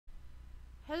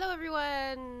Hello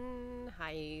everyone!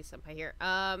 Hi, Senpai here.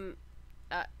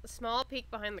 Small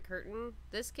peek behind the curtain.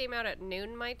 This came out at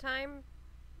noon my time.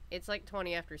 It's like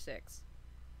 20 after 6.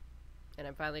 And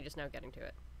I'm finally just now getting to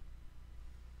it.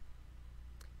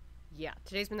 Yeah,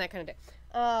 today's been that kind of day.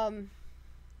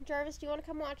 Jarvis, do you want to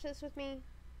come watch this with me?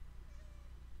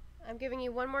 I'm giving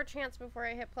you one more chance before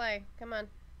I hit play. Come on.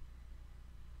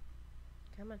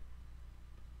 Come on.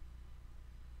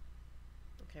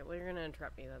 Okay, well, you're gonna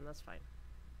interrupt me then. That's fine.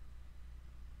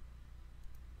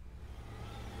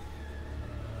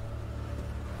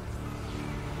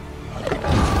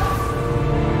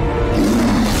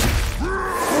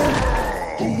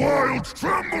 The wilds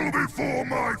tremble before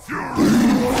my fury!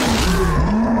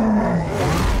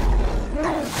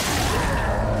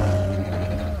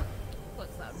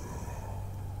 What's that?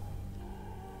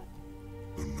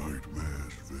 The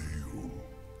nightmare's veil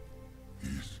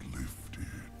is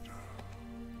lifted.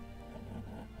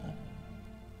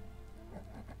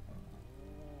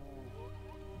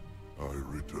 I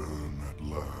return at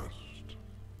last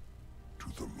to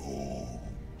the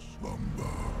long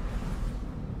slumber.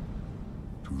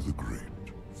 To the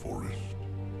great forest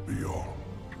beyond,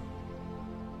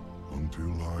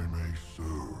 until I may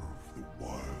serve the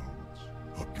wilds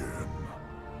again.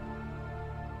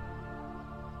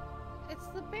 It's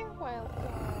the bear wild dog.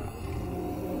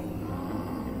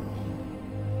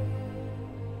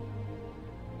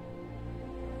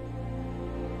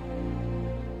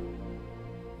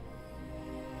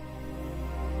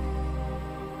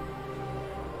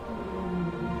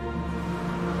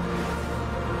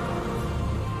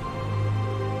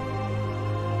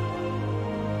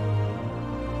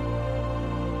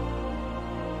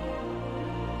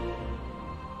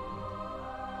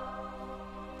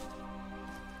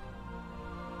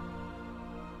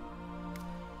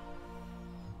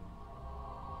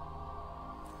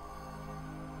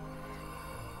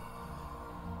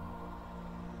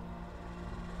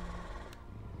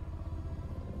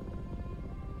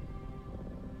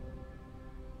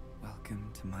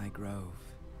 Welcome to my grove,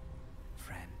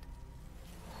 friend.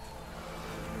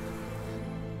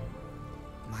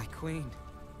 My queen.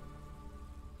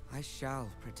 I shall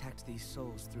protect these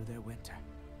souls through their winter.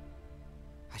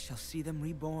 I shall see them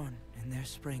reborn in their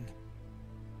spring.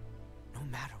 No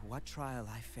matter what trial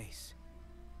I face.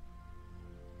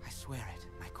 I swear it,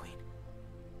 my queen.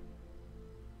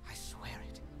 I swear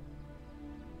it.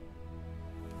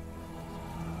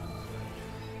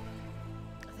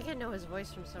 I think I know his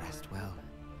voice from somewhere. Rest well.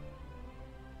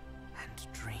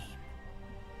 And dream.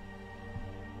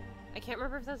 I can't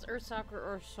remember if that's Ursacher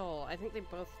or Sol. I think they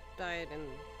both died in...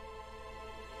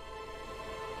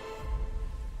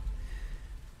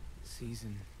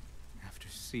 Season after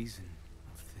season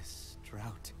of this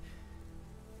drought.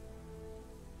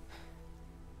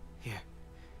 Here.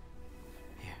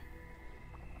 Here.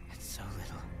 It's so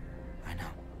little. I know.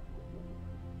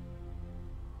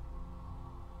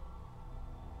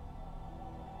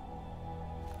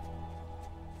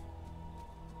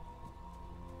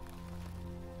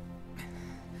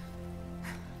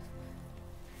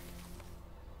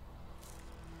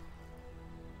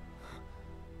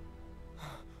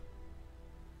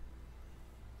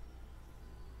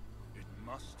 It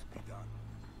must be done.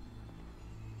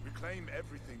 Reclaim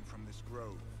everything from this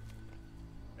grove.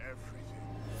 Everything.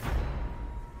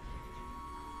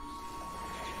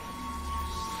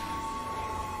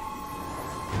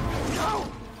 No!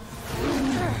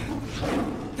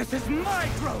 This is my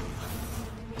grove!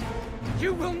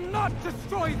 You will not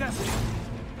destroy them!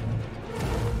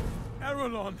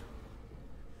 Arelon,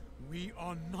 we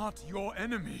are not your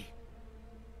enemy.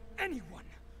 Anyone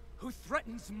who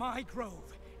threatens my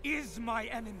grove is my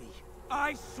enemy.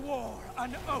 I swore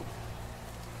an oath.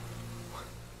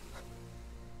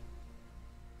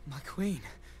 My queen.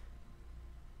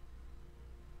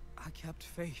 I kept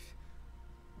faith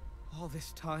all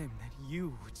this time that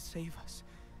you would save us.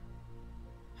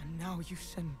 And now you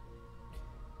send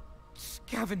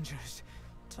scavengers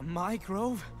to my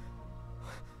grove?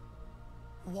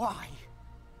 Why?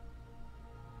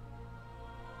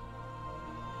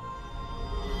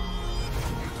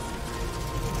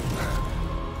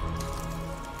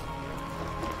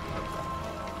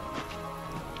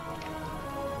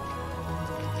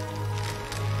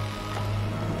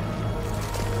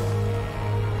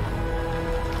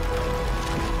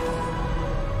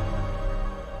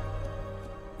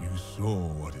 You saw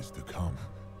what is to come.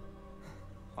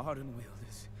 Ardenweald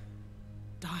is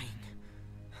dying.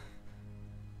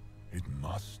 It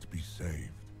must be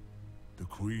saved. The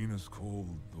Queen has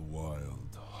called the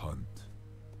Wild Hunt.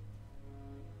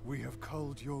 We have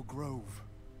culled your grove,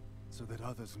 so that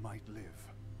others might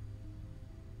live.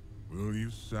 Will you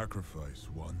sacrifice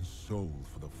one soul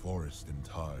for the forest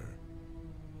entire?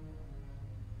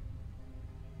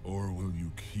 Or will you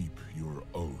keep your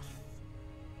oath?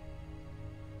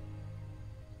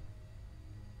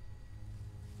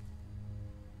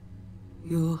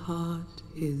 Your heart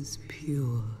is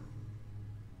pure.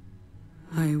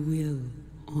 I will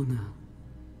honor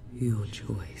your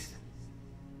choice.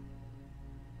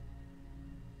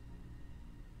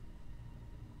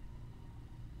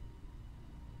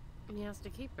 He has to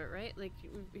keep it, right? Like,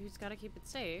 he's got to keep it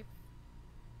safe.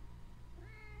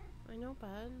 I know,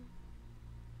 bud.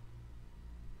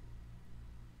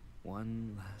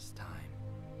 One last time,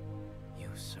 you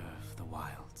serve the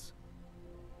wilds.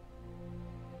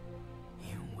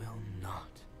 You will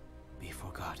not be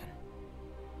forgotten.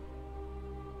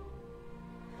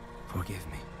 Forgive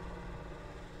me,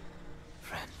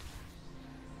 friend.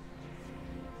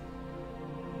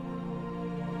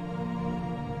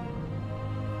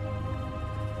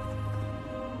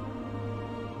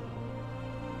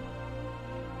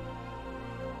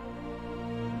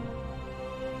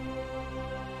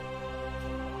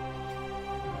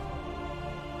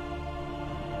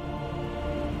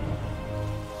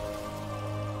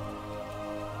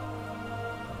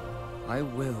 I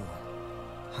will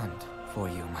hunt for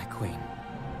you, my queen.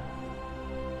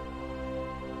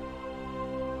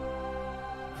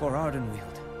 For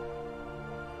Ardenweald.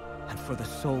 And for the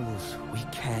souls we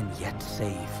can yet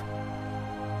save.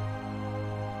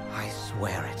 I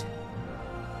swear it.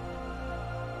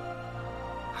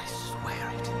 I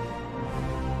swear it.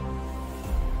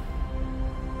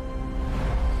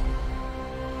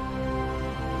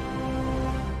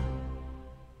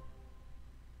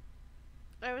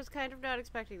 I was kind of not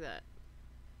expecting that.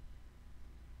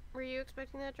 Were you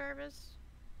expecting that, Jarvis?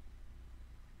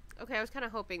 Okay, I was kind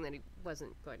of hoping that he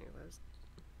wasn't going to.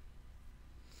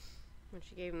 When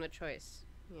she gave him the choice.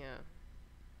 Yeah.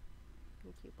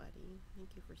 Thank you, buddy. Thank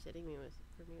you for sitting me with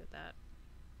that.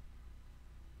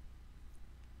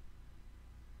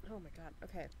 Oh my god.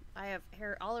 Okay. I have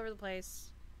hair all over the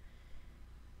place.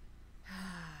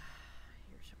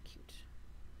 You're so cute.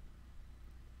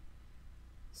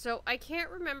 So, I can't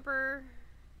remember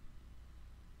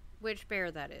which bear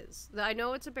that is. I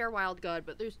know it's a bear wild god,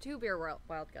 but there's two bear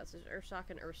wild gods. There's Ursock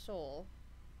and Ursol.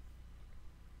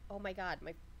 Oh my god,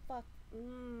 my fuck.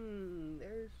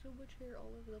 There's so much hair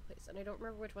all over the place, and I don't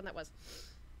remember which one that was.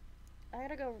 I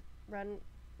gotta go run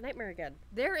Nightmare again.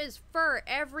 There is fur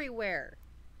everywhere.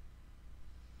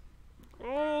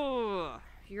 Oh,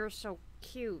 you're so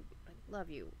cute. I love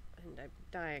you, and I'm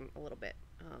dying a little bit.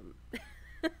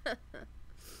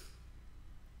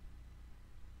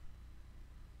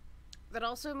 That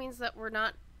also means that we're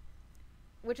not,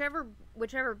 whichever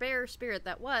bear spirit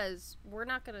that was, we're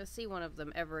not gonna see one of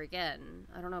them ever again.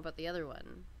 I don't know about the other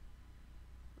one.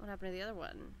 What happened to the other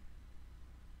one?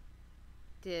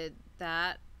 Did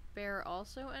that bear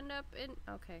also end up in...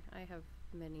 Okay, I have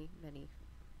many.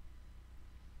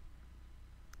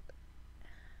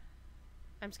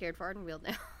 I'm scared for Ardenweald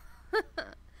now.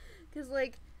 Because,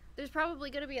 like, there's probably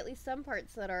gonna be at least some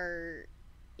parts that are,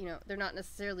 you know, they're not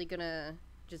necessarily gonna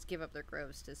just give up their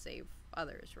groves to save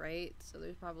others, right? So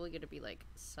there's probably going to be like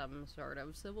some sort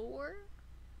of civil war,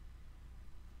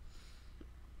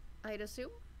 I'd assume.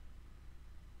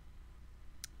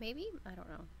 Maybe? I don't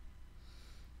know.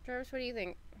 Jarvis, what do you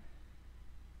think?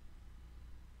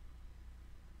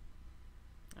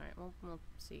 Alright, well, we'll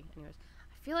see. Anyways,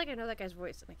 I feel like I know that guy's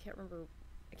voice, and I can't remember.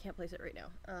 I can't place it right now.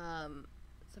 So I'm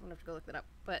gonna have to go look that up.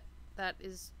 But that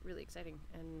is really exciting,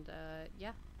 and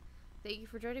yeah. Thank you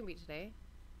for joining me today.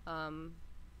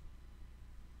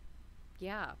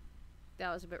 Yeah,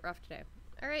 that was a bit rough today.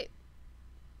 Alright.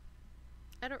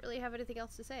 I don't really have anything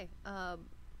else to say.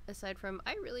 Aside from,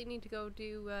 I really need to go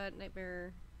do,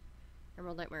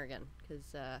 Emerald Nightmare again,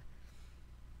 because,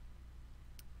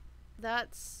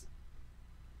 that's...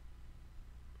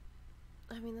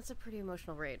 I mean, that's a pretty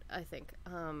emotional raid, I think.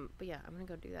 But yeah, I'm gonna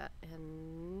go do that,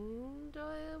 and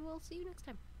I will see you next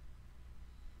time.